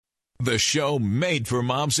The show made for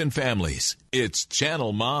moms and families. It's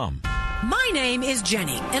Channel Mom. My name is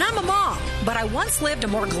Jenny, and I'm a mom, but I once lived a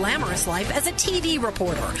more glamorous life as a TV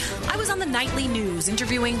reporter. I was on the nightly news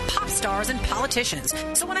interviewing pop stars and politicians.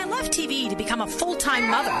 So when I left TV to become a full-time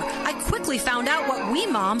mother, I quickly found out what we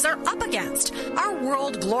moms are up against. Our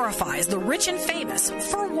world glorifies the rich and famous.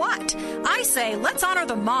 For what? I say let's honor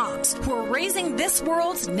the moms who are raising this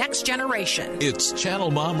world's next generation. It's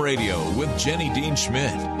Channel Mom Radio with Jenny Dean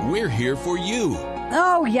Schmidt. We're here for you.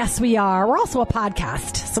 Oh, yes, we are. We're also a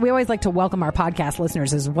podcast, so we always like to welcome our podcast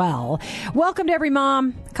listeners as well. Welcome to every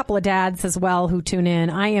mom, a couple of dads as well who tune in.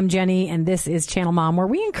 I am Jenny, and this is Channel Mom, where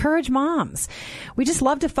we encourage moms. We just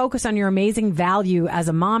love to focus on your amazing value as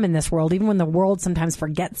a mom in this world, even when the world sometimes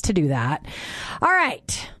forgets to do that. All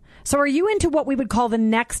right. So are you into what we would call the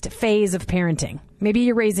next phase of parenting? Maybe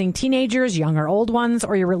you're raising teenagers, young or old ones,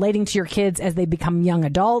 or you're relating to your kids as they become young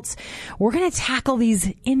adults. We're going to tackle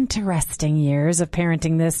these interesting years of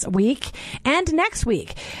parenting this week and next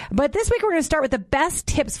week. But this week, we're going to start with the best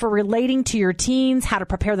tips for relating to your teens, how to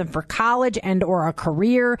prepare them for college and or a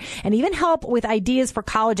career, and even help with ideas for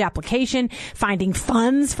college application, finding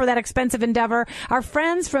funds for that expensive endeavor. Our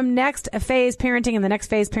friends from Next Phase Parenting and the Next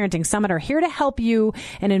Phase Parenting Summit are here to help you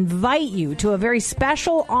and invite you to a very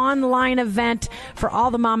special online event for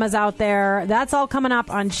all the mamas out there. That's all coming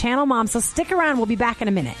up on Channel Mom. So stick around. We'll be back in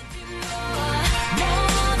a minute.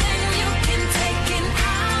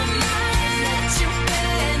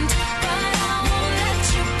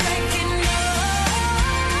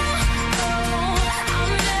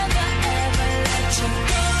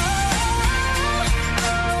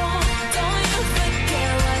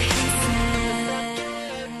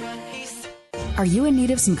 Are you in need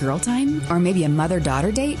of some girl time or maybe a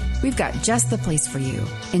mother-daughter date? We've got just the place for you.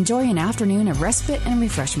 Enjoy an afternoon of respite and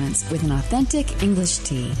refreshments with an authentic English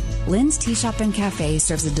tea. Lynn's Tea Shop and Cafe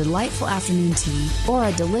serves a delightful afternoon tea or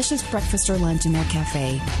a delicious breakfast or lunch in their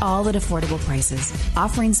cafe, all at affordable prices.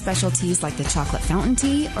 Offering specialties like the chocolate fountain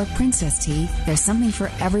tea or princess tea, there's something for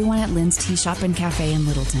everyone at Lynn's Tea Shop and Cafe in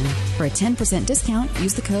Littleton. For a 10% discount,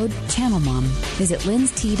 use the code CHANNELMOM. Visit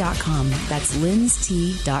lynstea.com. That's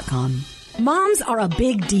lynstea.com. Moms are a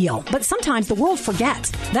big deal, but sometimes the world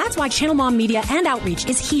forgets. That's why Channel Mom Media and Outreach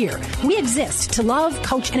is here. We exist to love,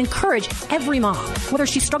 coach, and encourage every mom, whether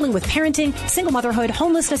she's struggling with parenting, single motherhood,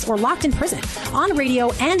 homelessness, or locked in prison. On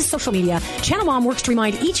radio and social media, Channel Mom works to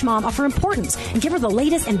remind each mom of her importance and give her the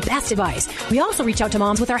latest and best advice. We also reach out to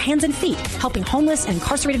moms with our hands and feet, helping homeless and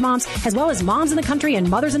incarcerated moms, as well as moms in the country and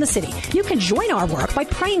mothers in the city. You can join our work by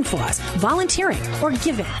praying for us, volunteering, or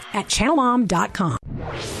giving at channelmom.com.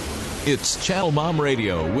 It's Channel Mom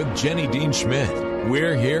Radio with Jenny Dean Schmidt.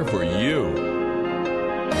 We're here for you.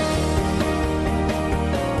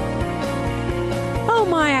 Oh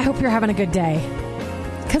my, I hope you're having a good day.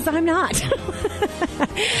 Because I'm not.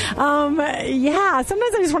 Yeah,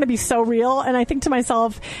 sometimes I just want to be so real. And I think to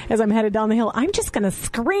myself, as I'm headed down the hill, I'm just going to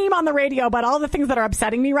scream on the radio about all the things that are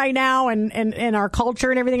upsetting me right now and our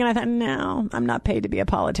culture and everything. And I thought, no, I'm not paid to be a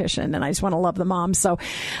politician. And I just want to love the moms. So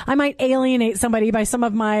I might alienate somebody by some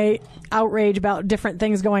of my outrage about different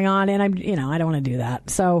things going on. And I don't want to do that.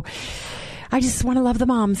 So I just want to love the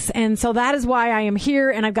moms. And so that is why I am here.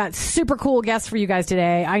 And I've got super cool guests for you guys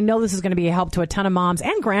today. I know this is going to be a help to a ton of moms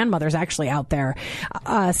and grandmothers actually out there.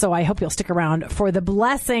 So I hope you'll stick around for the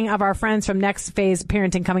blessing of our friends from Next Phase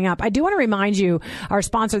Parenting coming up. I do want to remind you, our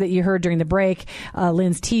sponsor that you heard during the break,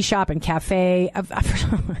 Lynn's Tea Shop and Cafe.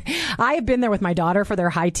 I have been there with my daughter for their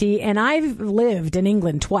high tea, and I've lived in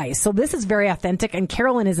England twice. So this is very authentic. And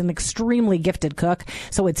Carolyn is an extremely gifted cook.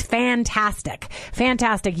 So it's fantastic,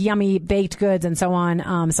 yummy baked goods and so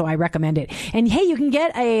on. So I recommend it. And hey, you can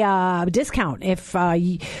get a discount if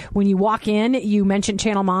when you walk in, you mention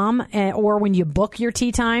Channel Mom, or when you book your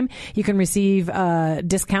tea time, you can receive a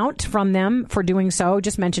discount from them for doing so.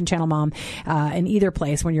 Just mention Channel Mom in either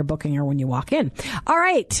place when you're booking or when you walk in. All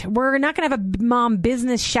right, we're not going to have a mom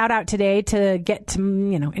business shout out today to get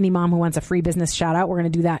to any mom who wants a free business shout out. We're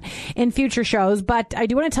going to do that in future shows, but I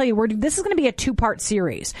do want to tell you this is going to be a 2-part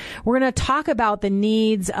series. We're going to talk about the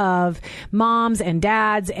needs of moms and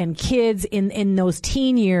dads and kids in those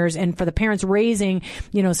teen years, and for the parents raising,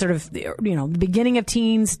 the beginning of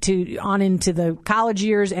teens to on into the college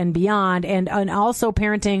years and beyond, and also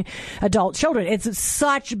parenting adult children. It's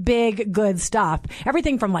such big, good stuff.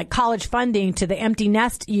 Everything from like college funding to the empty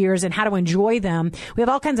nest years and how to enjoy them. We have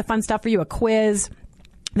all kinds of fun stuff for you. A quiz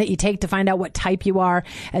that you take to find out what type you are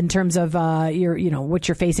in terms of what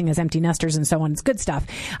you're facing as empty nesters and so on. It's good stuff.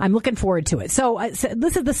 I'm looking forward to it. So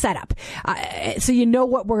this is the setup. So you know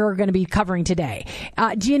what we're going to be covering today.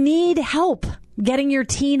 Do you need help getting your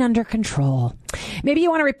teen under control? maybe you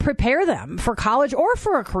want to prepare them for college or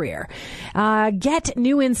for a career. Get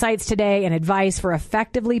new insights today and advice for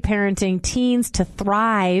effectively parenting teens to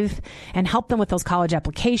thrive and help them with those college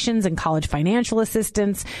applications and college financial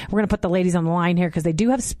assistance. We're going to put the ladies on the line here because they do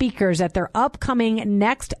have speakers at their upcoming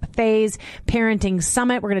Next Phase Parenting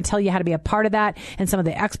Summit. We're going to tell you how to be a part of that and some of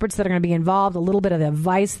the experts that are going to be involved, a little bit of the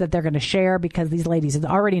advice that they're going to share because these ladies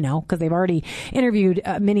already know because they've already interviewed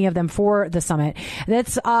many of them for the summit.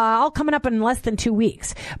 That's all coming up in less than 2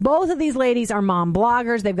 weeks. Both of these ladies are mom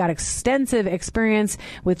bloggers. They've got extensive experience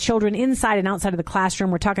with children inside and outside of the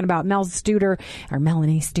classroom. We're talking about Melanie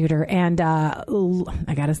Studer, and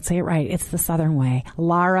I got to say it right. It's the Southern way.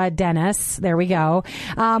 Lara Dennis. There we go.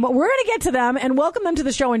 But we're going to get to them and welcome them to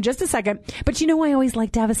the show in just a second. But I always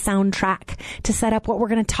like to have a soundtrack to set up what we're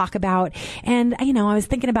going to talk about. And, I was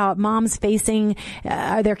thinking about moms facing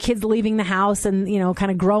their kids leaving the house and,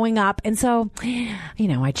 kind of growing up. And so,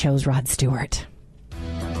 I chose Rod Stewart.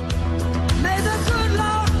 May the good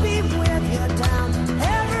Lord be with you down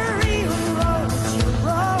every road you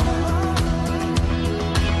roll.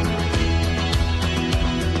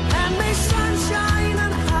 And may sunshine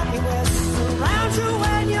and happiness surround you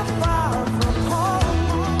when you're far from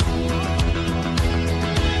home.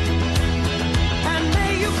 And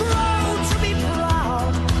may you grow to be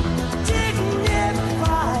proud,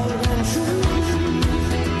 dignified and true.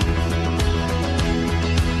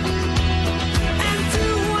 And do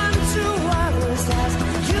unto others as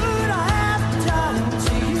you'd have done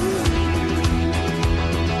to you.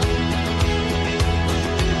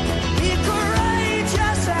 Be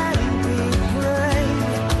courageous and be brave.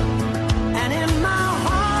 And in my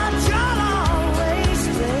heart you'll always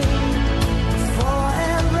stay.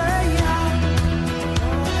 Forever young,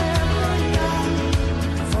 forever young,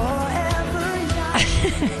 forever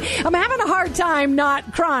young. I'm having a hard time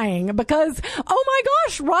not crying because, oh my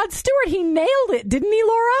gosh, Rod Stewart, he nailed it, didn't he,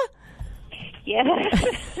 Laura? Yes.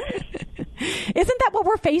 Isn't that what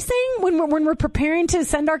we're facing when we're preparing to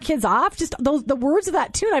send our kids off? Just the words of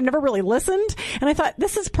that tune. I've never really listened, and I thought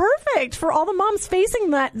this is perfect for all the moms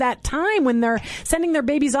facing that time when they're sending their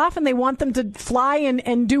babies off and they want them to fly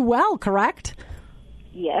and do well. Correct?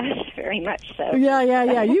 Yes, very much so.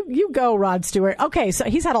 Yeah. You go, Rod Stewart. Okay, so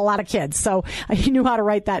he's had a lot of kids, so he knew how to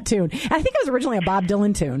write that tune. And I think it was originally a Bob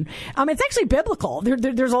Dylan tune. It's actually biblical.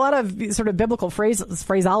 There's a lot of sort of biblical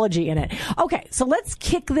phraseology in it. Okay, so let's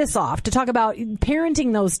kick this off to talk about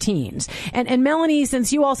parenting those teens. And Melanie,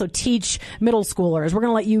 since you also teach middle schoolers, we're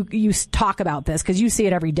going to let you talk about this because you see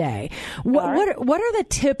it every day. What are the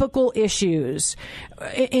typical issues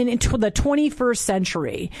in the 21st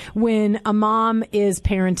century when a mom is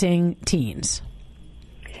parenting teens?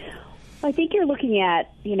 I think you're looking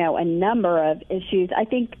at, a number of issues. I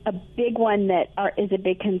think a big one that is a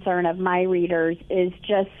big concern of my readers is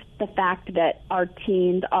just the fact that our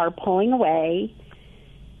teens are pulling away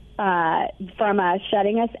from us,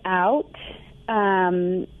 shutting us out,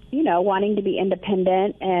 wanting to be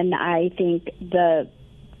independent. And I think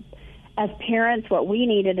as parents, what we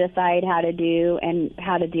need to decide how to do and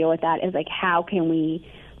how to deal with that is how can we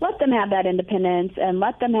let them have that independence and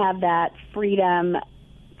let them have that freedom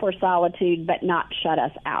for solitude, but not shut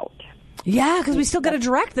us out. Yeah, because we still got to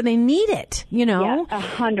direct them. They need it, Yeah,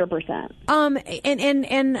 100%.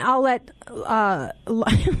 And I'll let the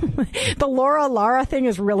Lara thing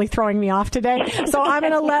is really throwing me off today. So I'm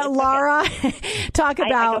going to let Lara talk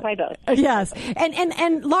about. I go by both. Yes,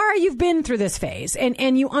 and Lara, you've been through this phase,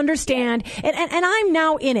 and you understand. And I'm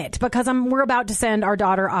now in it because we're about to send our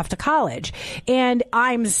daughter off to college, and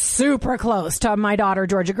I'm super close to my daughter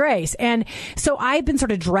Georgia Grace, and so I've been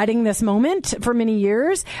sort of dreading this moment for many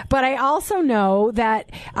years. But I also know that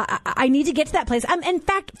I need to get to that place. In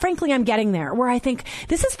fact, frankly, I'm getting there where I think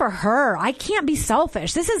this is for her. I can't be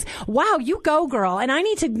selfish. This is, wow, you go, girl. And I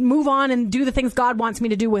need to move on and do the things God wants me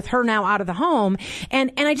to do with her now out of the home.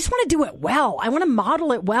 And I just want to do it well. I want to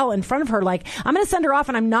model it well in front of her. Like, I'm going to send her off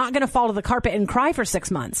and I'm not going to fall to the carpet and cry for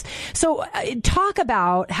 6 months. So talk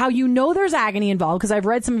about how there's agony involved, because I've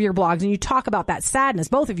read some of your blogs and you talk about that sadness.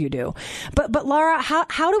 Both of you do. But Laura,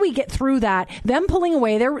 how do we get through that? Them pulling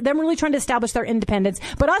away, them really trying to establish their independence,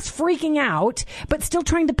 but us freaking out, but still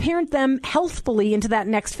trying to parent them healthfully into that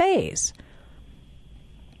next phase.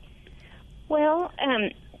 Well,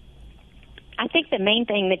 I think the main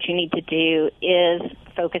thing that you need to do is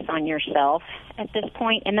focus on yourself at this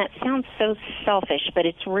point, and that sounds so selfish, but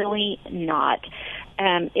it's really not.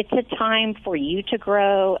 It's a time for you to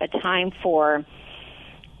grow, a time for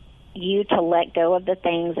you to let go of the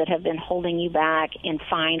things that have been holding you back and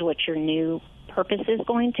find what your new purpose is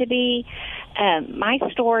going to be. My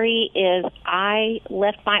story is I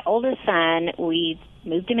left my oldest son. We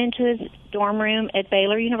moved him into his dorm room at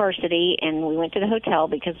Baylor University, and we went to the hotel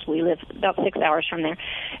because we live about 6 hours from there,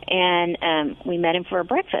 and we met him for a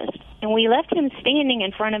breakfast. And we left him standing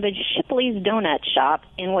in front of a Shipley's donut shop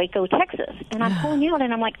in Waco, Texas. And I'm pulling out,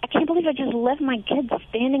 and I'm like, I can't believe I just left my kids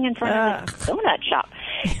standing in front of a donut shop.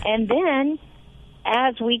 And then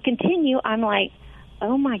as we continue, I'm like,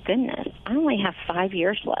 oh, my goodness, I only have 5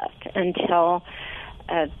 years left until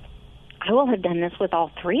I will have done this with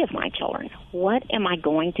all 3 of my children. What am I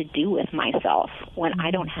going to do with myself when I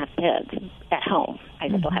don't have kids at home? I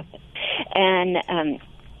still have kids. And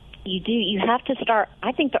you have to start,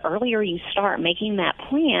 I think the earlier you start making that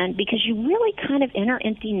plan, because you really kind of enter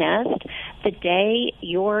empty nest the day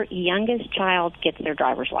your youngest child gets their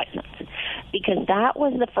driver's license. Because that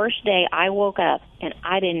was the first day I woke up and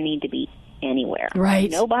I didn't need to be anywhere. Right.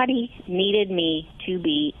 Nobody needed me to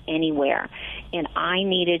be anywhere. And I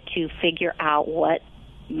needed to figure out what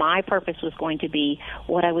my purpose was going to be,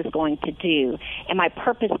 what I was going to do. And my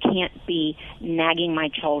purpose can't be nagging my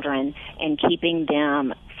children and keeping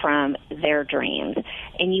them from their dreams.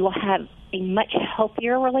 And you will have a much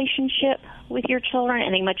healthier relationship with your children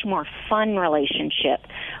and a much more fun relationship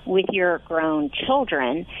with your grown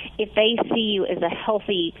children if they see you as a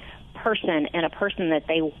healthy person and a person that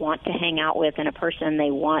they want to hang out with and a person they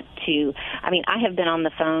want to. I mean, I have been on the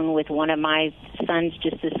phone with one of my sons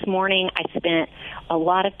just this morning. I spent a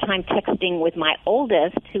lot of time texting with my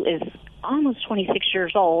oldest, who is almost 26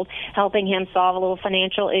 years old, helping him solve a little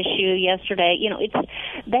financial issue yesterday. You know,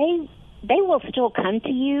 they will still come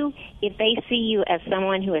to you if they see you as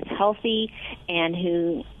someone who is healthy and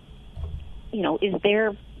who, you know, is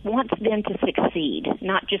there, wants them to succeed,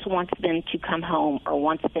 not just wants them to come home or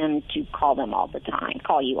wants them to call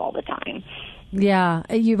you all the time. Yeah,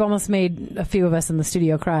 you've almost made a few of us in the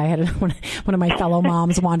studio cry. I had one of my fellow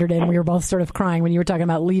moms wandered in. We were both sort of crying when you were talking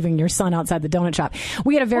about leaving your son outside the donut shop.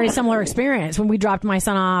 We had a very similar experience when we dropped my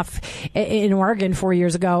son off in Oregon 4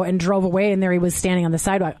 years ago and drove away, and there he was standing on the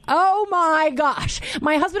sidewalk. Oh my gosh.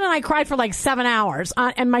 My husband and I cried for like 7 hours.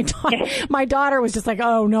 And my daughter was just like,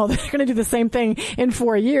 oh no, they're going to do the same thing in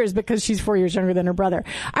 4 years because she's 4 years younger than her brother.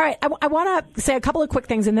 All right. I want to say a couple of quick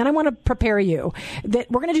things, and then I want to prepare you that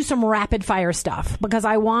we're going to do some rapid fire stuff, because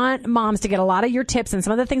I want moms to get a lot of your tips and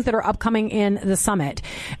some of the things that are upcoming in the summit.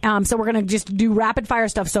 So we're going to just do rapid fire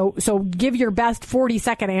stuff. So give your best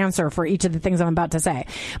 40-second answer for each of the things I'm about to say.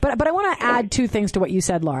 But I want to add 2 things to what you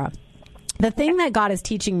said, Laura. The thing that God is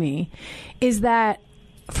teaching me is that,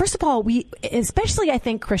 first of all, we, especially I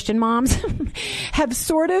think Christian moms, have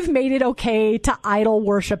sort of made it okay to idol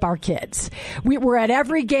worship our kids. We're at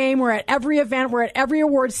every game, we're at every event, we're at every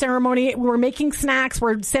award ceremony, we're making snacks,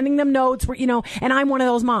 we're sending them notes, and I'm one of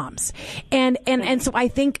those moms. And so I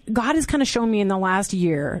think God has kind of shown me in the last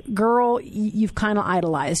year, girl, you've kind of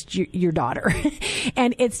idolized your daughter,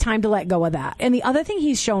 and it's time to let go of that. And the other thing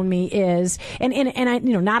He's shown me is, and I,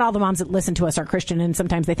 not all the moms that listen to us are Christian, and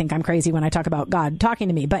sometimes they think I'm crazy when I talk about God talking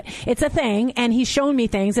to me. But it's a thing, and He's shown me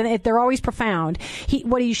things, and they're always profound.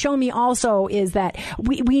 What He's shown me also is that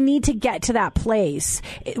we need to get to that place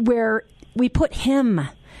where we put Him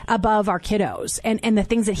above our kiddos and the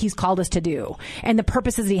things that He's called us to do and the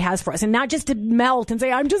purposes He has for us, and not just to melt and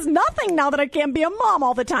say, I'm just nothing now that I can't be a mom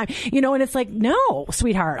all the time. And it's like, no,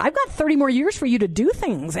 sweetheart, I've got 30 more years for you to do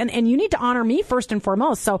things, and you need to honor me first and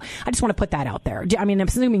foremost. So I just want to put that out there. I mean, I'm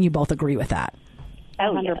assuming you both agree with that.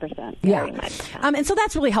 100%. Yeah. Very much. And so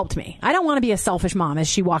that's really helped me. I don't want to be a selfish mom as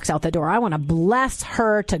she walks out the door. I want to bless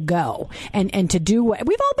her to go and to do what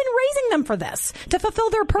we've all been raising them for this, to fulfill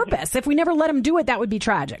their purpose. If we never let them do it, that would be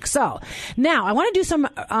tragic. So now I want to do some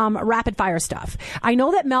rapid fire stuff. I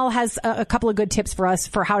know that Mel has a couple of good tips for us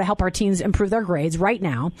for how to help our teens improve their grades right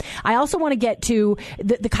now. I also want to get to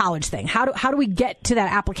the college thing. How do we get to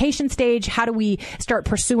that application stage? How do we start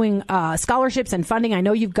pursuing scholarships and funding? I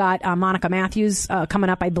know you've got Monica Matthews coming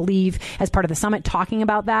up, I believe, as part of the summit, talking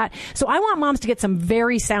about that. So I want moms to get some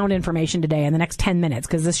very sound information today in the next 10 minutes,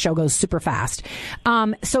 because this show goes super fast.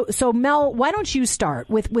 So Mel, why don't you start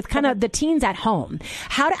with kind of the teens at home?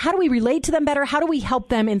 How do we relate to them better? How do we help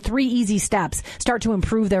them in 3 easy steps start to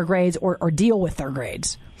improve their grades or deal with their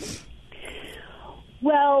grades?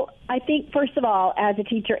 Well, I think, first of all, as a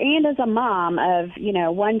teacher and as a mom of,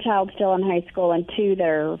 one child still in high school and 2 that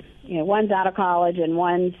are, one's out of college and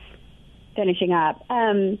one's finishing up,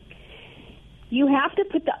 you have to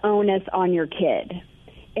put the onus on your kid.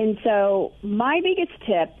 And so my biggest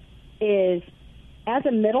tip is, as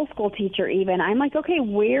a middle school teacher even, I'm like, okay,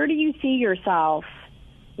 where do you see yourself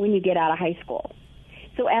when you get out of high school?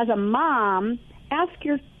 So as a mom, ask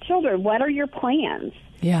your children, what are your plans?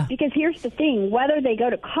 Yeah. Because here's the thing, whether they go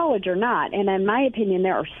to college or not, and in my opinion,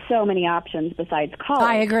 there are so many options besides college.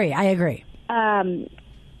 I agree.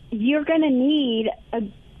 You're going to need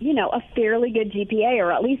a fairly good GPA,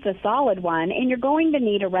 or at least a solid one, and you're going to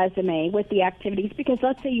need a resume with the activities, because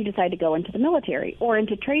let's say you decide to go into the military or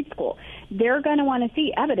into trade school. They're going to want to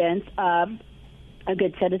see evidence of a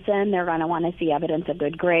good citizen. They're going to want to see evidence of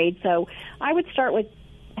good grades. So I would start with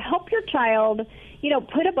help your child,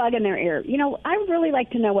 put a bug in their ear. I would really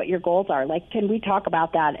like to know what your goals are. Like, can we talk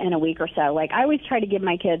about that in a week or so? Like, I always try to give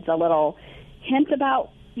my kids a little hint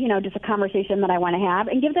about, just a conversation that I want to have,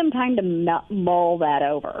 and give them time to mull that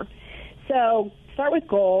over. So start with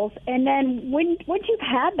goals, and then once you've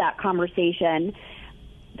had that conversation,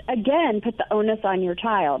 again, put the onus on your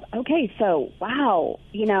child. Okay, so, wow,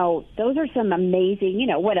 those are some amazing,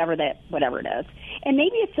 whatever it is. And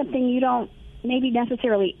maybe it's something you don't maybe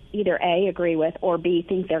necessarily either A, agree with, or B,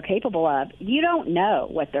 think they're capable of. You don't know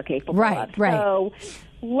what they're capable of. Right. So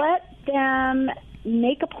let them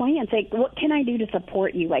make a plan. Say, what can I do to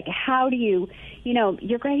support you? Like, how do you,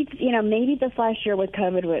 your grades, maybe this last year with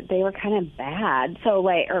COVID, they were kind of bad. So,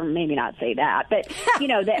 or maybe not say that, but,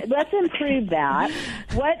 let's improve that.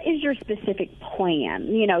 What is your specific plan?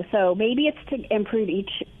 So maybe it's to improve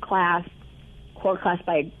each core class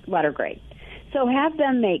by letter grade. So have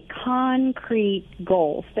them make concrete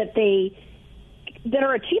goals that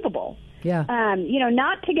are achievable. Yeah.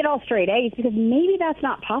 Not to get all straight A's, because maybe that's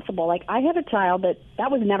not possible. Like, I have a child that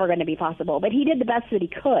was never going to be possible, but he did the best that he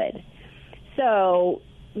could. So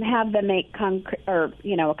have them make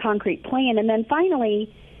a concrete plan, and then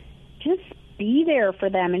finally just be there for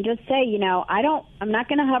them and just say, I'm not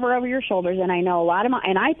going to hover over your shoulders. And I know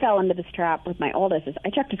and I fell into this trap with my oldest. I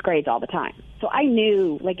checked his grades all the time. So I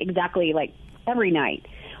knew exactly every night,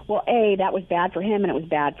 well, A, that was bad for him and it was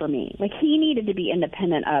bad for me. He needed to be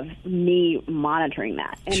independent of me monitoring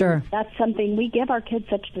that. And sure. That's something we give our kids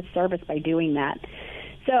such disservice by doing that.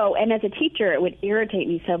 So, and as a teacher, it would irritate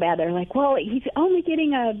me so bad. They're like, well, he's only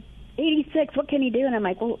getting a 86. What can he do? And I'm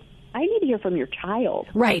like, well, I need to hear from your child.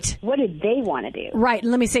 Right. What did they want to do? Right.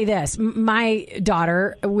 Let me say this. My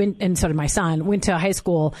daughter went, and so did my son, went to a high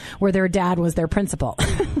school where their dad was their principal.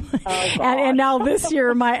 and now this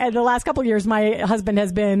year, the last couple of years, my husband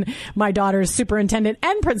has been my daughter's superintendent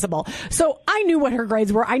and principal. So I knew what her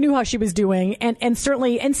grades were. I knew how she was doing. And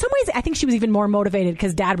certainly, in some ways, I think she was even more motivated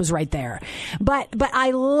because dad was right there. But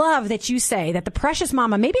I love that you say that the precious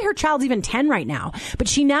mama, maybe her child's even 10 right now, but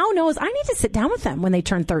she now knows I need to sit down with them when they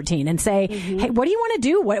turn 13. And say, hey, what do you want to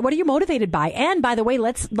do? What are you motivated by? And by the way,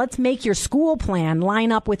 let's make your school plan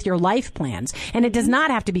line up with your life plans. And it does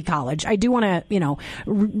not have to be college. I do want to,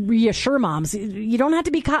 reassure moms, you don't have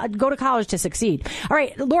to go to college to succeed. All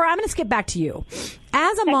right, Laura, I'm going to skip back to you.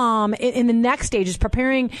 As a mom in the next stages,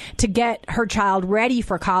 preparing to get her child ready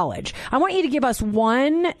for college, I want you to give us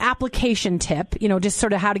one application tip, just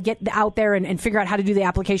sort of how to get out there and figure out how to do the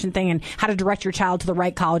application thing and how to direct your child to the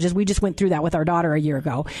right colleges. We just went through that with our daughter a year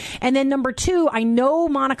ago. And then number two, I know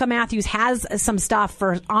Monica Matthews has some stuff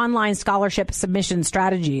for online scholarship submission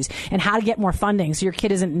strategies and how to get more funding so your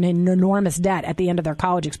kid isn't in enormous debt at the end of their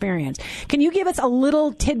college experience. Can you give us a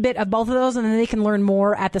little tidbit of both of those, and then they can learn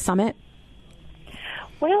more at the summit?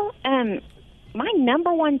 Well, my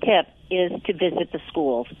number one tip is to visit the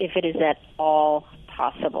schools if it is at all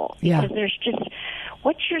possible. Yeah. Because there's just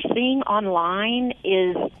what you're seeing online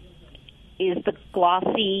is the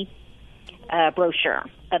glossy brochure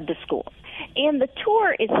of the school. And the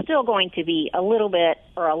tour is still going to be a little bit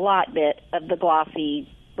or a lot bit of the glossy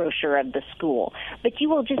brochure of the school. But you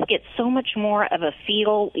will just get so much more of a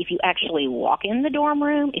feel if you actually walk in the dorm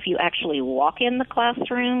room, if you actually walk in the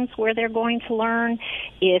classrooms where they're going to learn,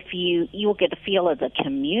 if you'll get a feel of the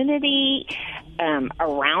community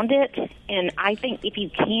around it. And I think if you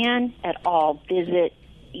can at all visit,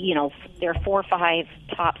 there are 4 or 5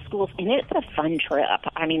 top schools, and it's a fun trip.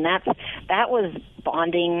 I mean, that was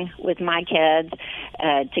bonding with my kids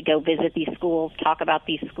to go visit these schools, talk about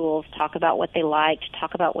these schools, talk about what they liked,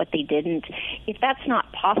 talk about what they didn't. If that's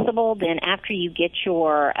not possible, then after you get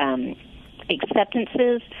your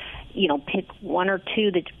acceptances, pick 1 or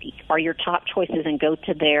 2 that are your top choices and go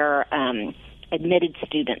to their admitted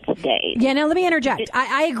students days. Yeah, now let me interject.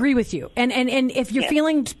 I agree with you. And if you're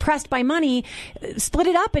feeling pressed by money, split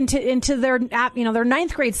it up into their their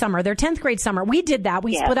 9th grade summer, their 10th grade summer. We did that.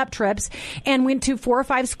 We split up trips and went to 4 or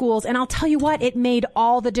 5 schools. And I'll tell you what, it made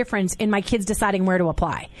all the difference in my kids deciding where to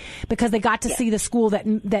apply because they got to see the school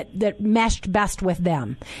that meshed best with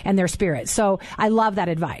them and their spirit. So I love that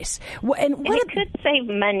advice. And it could save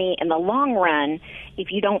money in the long run if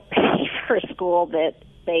you don't pay for a school that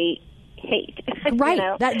they hate. Right. You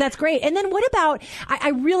know? That's great. And then what about, I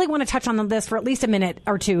really want to touch on this for at least a minute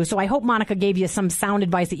or two. So I hope Monica gave you some sound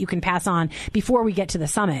advice that you can pass on before we get to the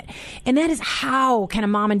summit. And that is, how can a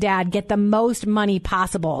mom and dad get the most money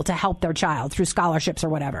possible to help their child through scholarships or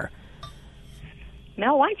whatever?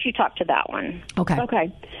 Mel, why don't you talk to that one?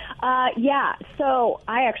 Okay. Yeah, so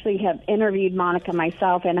I actually have interviewed Monica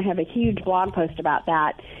myself, and I have a huge blog post about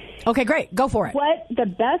that. Okay, great. Go for it. What the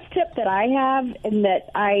best tip that I have, and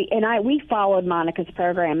that we followed Monica's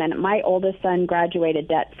program, and my oldest son graduated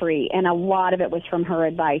debt free, and a lot of it was from her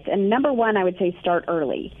advice. And number one, I would say start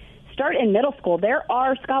early. Start in middle school. There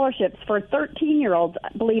are scholarships for 13-year-olds,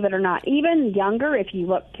 believe it or not, even younger if you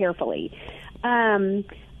look carefully.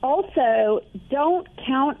 Also, don't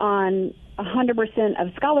count on 100%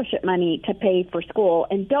 of scholarship money to pay for school,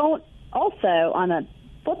 and don't also, on the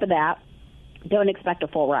flip of that, don't expect a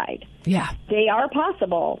full ride. Yeah. They are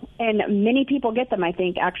possible, and many people get them. I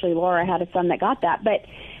think actually Laura had a son that got that. But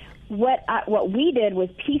what we did was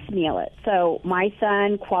piecemeal it. So my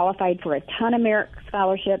son qualified for a ton of merit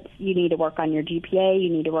scholarships. You need to work on your GPA. You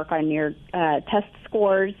need to work on your test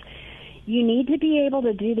scores. You need to be able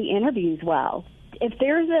to do the interviews well. If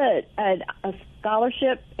there's a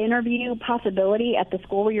scholarship interview possibility at the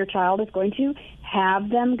school where your child is going to, have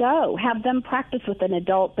them go. Have them practice with an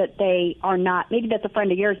adult that they are not, maybe that's a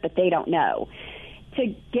friend of yours, but they don't know,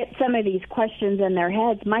 to get some of these questions in their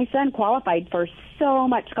heads. My son qualified for so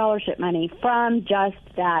much scholarship money from just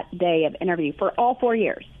that day of interview for all 4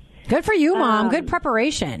 years. Good for you, Mom. Good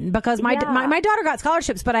preparation. Because my daughter got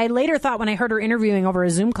scholarships, but I later thought when I heard her interviewing over a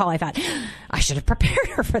Zoom call, I thought, I should have prepared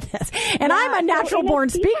her for this. And I'm a natural born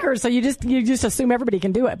speaker, so you just assume everybody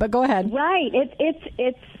can do it. But go ahead. Right.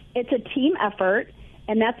 It's a team effort,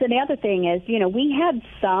 and that's another thing is, we had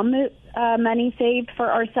some money saved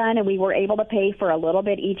for our son, and we were able to pay for a little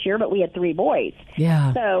bit each year, but we had 3 boys.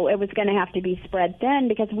 Yeah. So it was going to have to be spread thin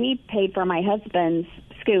because we paid for my husband's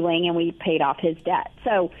schooling and we paid off his debt.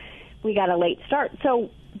 So we got a late start. So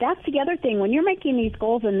that's the other thing. When you're making these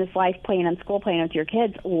goals in this life plan and school plan with your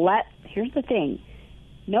kids, here's the thing.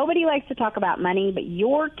 Nobody likes to talk about money, but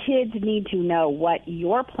your kids need to know what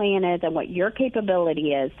your plan is and what your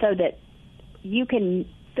capability is so that you can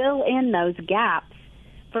fill in those gaps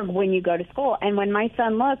for when you go to school. And when my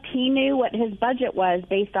son looked, he knew what his budget was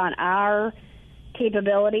based on our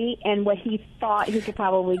capability and what he thought he could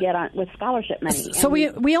probably get on with scholarship money. So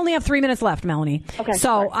we only have 3 minutes left, Melanie. Okay.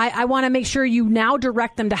 So I want to make sure you now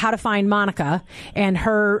direct them to how to find Monica and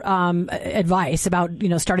her advice about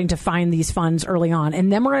starting to find these funds early on,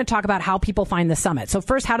 and then we're going to talk about how people find the summit. So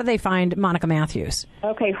first, how do they find Monica Matthews?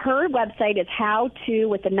 Okay, her website is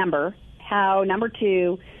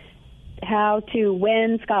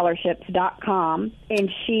howtowinscholarships.com, and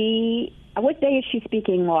what day is she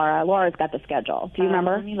speaking, Laura? Laura's got the schedule. Do you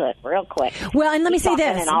remember? Let me look real quick. Well, and let me say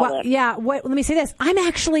this. Let me say this. I'm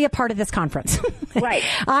actually a part of this conference. Right.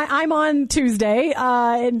 I'm on Tuesday,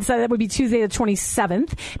 and so that would be Tuesday the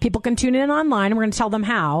 27th. People can tune in online, and we're going to tell them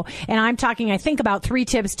how. And I'm talking, I think, about 3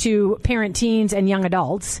 tips to parent teens and young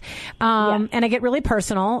adults. And I get really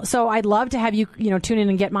personal. So I'd love to have you, tune in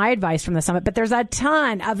and get my advice from the summit. But there's a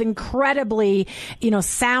ton of incredibly,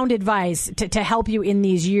 sound advice to help you in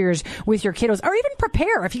these years with your kiddos, or even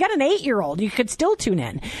prepare. If you got an 8-year-old, you could still tune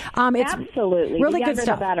in. It's absolutely really the good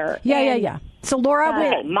stuff. The better. Yeah. So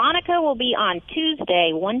Laura, Monica will be on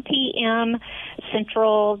Tuesday, 1 p.m.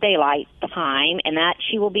 Central Daylight Time, and that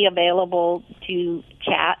she will be available to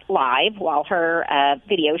chat live while her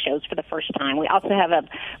video shows for the first time. We also have a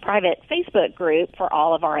private Facebook group for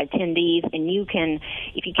all of our attendees, and you can,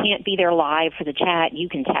 if you can't be there live for the chat, you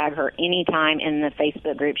can tag her anytime in the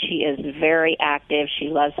Facebook group. She is very active. She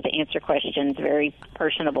loves to answer questions, very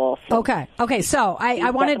personable. So Okay. So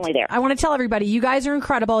I want to tell everybody, you guys are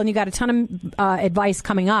incredible, and you got a ton of advice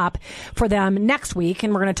coming up for them next week,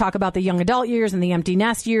 and we're going to talk about the young adult years and the empty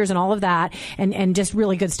nest years and all of that, and just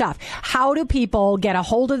really good stuff. How do people get a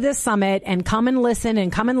hold of this summit and come and listen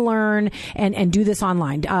and come and learn and do this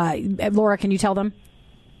online? Laura, can you tell them?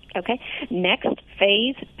 Okay.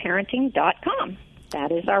 Nextphaseparenting.com.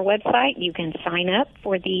 That is our website. You can sign up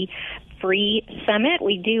for the free summit.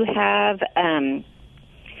 We do have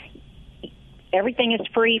everything is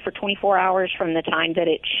free for 24 hours from the time that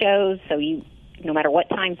it shows, so no matter what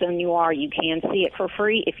time zone you are, you can see it for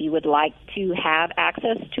free. If you would like to have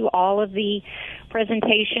access to all of the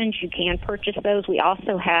presentations. You can purchase those. We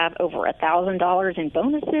also have over $1,000 in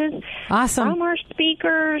bonuses. Awesome. From our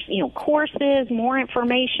speakers, courses, more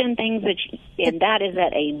information, things and that is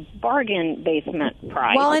at a bargain basement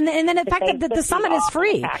price. Well, and then the fact that the summit is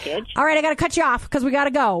free. All right, I got to cut you off because we got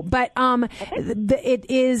to go. But it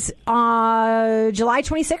is July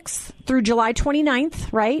 26th through July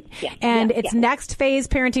 29th, right? Yeah. And it's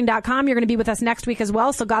nextphaseparenting.com. You're going to be with us next week as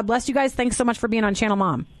well. So God bless you guys. Thanks so much for being on Channel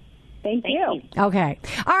Mom. Thank you. Okay.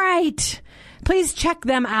 All right. Please check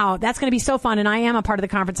them out. That's going to be so fun. And I am a part of the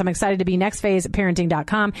conference. I'm excited to be.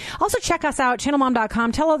 nextphaseparenting.com. Also check us out,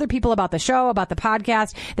 channelmom.com. Tell other people about the show, about the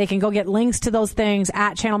podcast. They can go get links to those things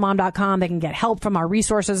at channelmom.com. They can get help from our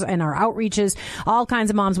resources and our outreaches. All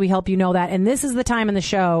kinds of moms, we help you know that. And this is the time in the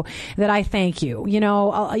show that I thank you. You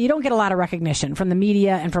don't get a lot of recognition from the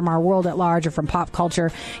media and from our world at large or from pop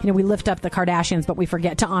culture. We lift up the Kardashians, but we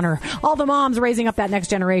forget to honor all the moms raising up that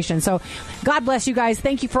next generation. So God bless you guys.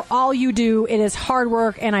 Thank you for all you do. It is hard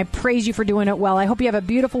work, and I praise you for doing it well. I hope you have a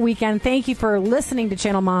beautiful weekend. Thank you for listening to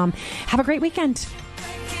Channel Mom. Have a great weekend.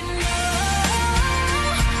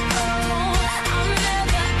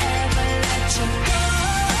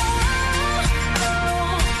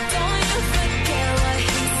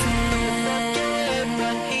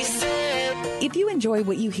 If you enjoy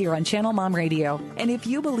what you hear on Channel Mom Radio, and if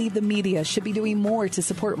you believe the media should be doing more to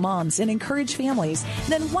support moms and encourage families,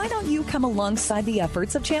 then why don't you come alongside the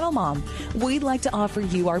efforts of Channel Mom? We'd like to offer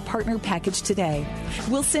you our partner package today.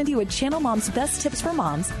 We'll send you a Channel Mom's Best Tips for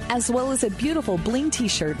Moms, as well as a beautiful bling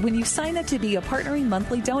t-shirt when you sign up to be a partnering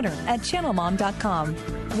monthly donor at channelmom.com.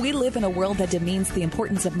 We live in a world that demeans the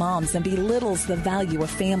importance of moms and belittles the value of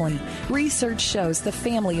family. Research shows the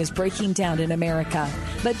family is breaking down in America,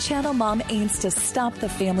 but Channel Mom aims to stop the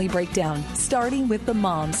family breakdown, starting with the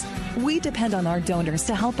moms. We depend on our donors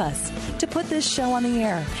to help us, to put this show on the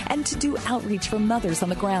air, and to do outreach for mothers on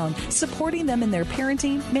the ground, supporting them in their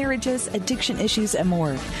parenting, marriages, addiction issues, and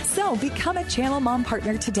more. So become a Channel Mom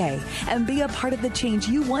partner today and be a part of the change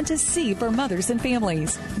you want to see for mothers and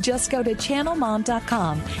families. Just go to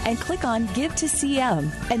channelmom.com and click on Give to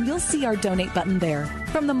CM, and you'll see our donate button there.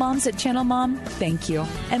 From the moms at Channel Mom, thank you,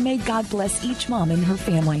 and may God bless each mom and her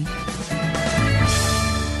family.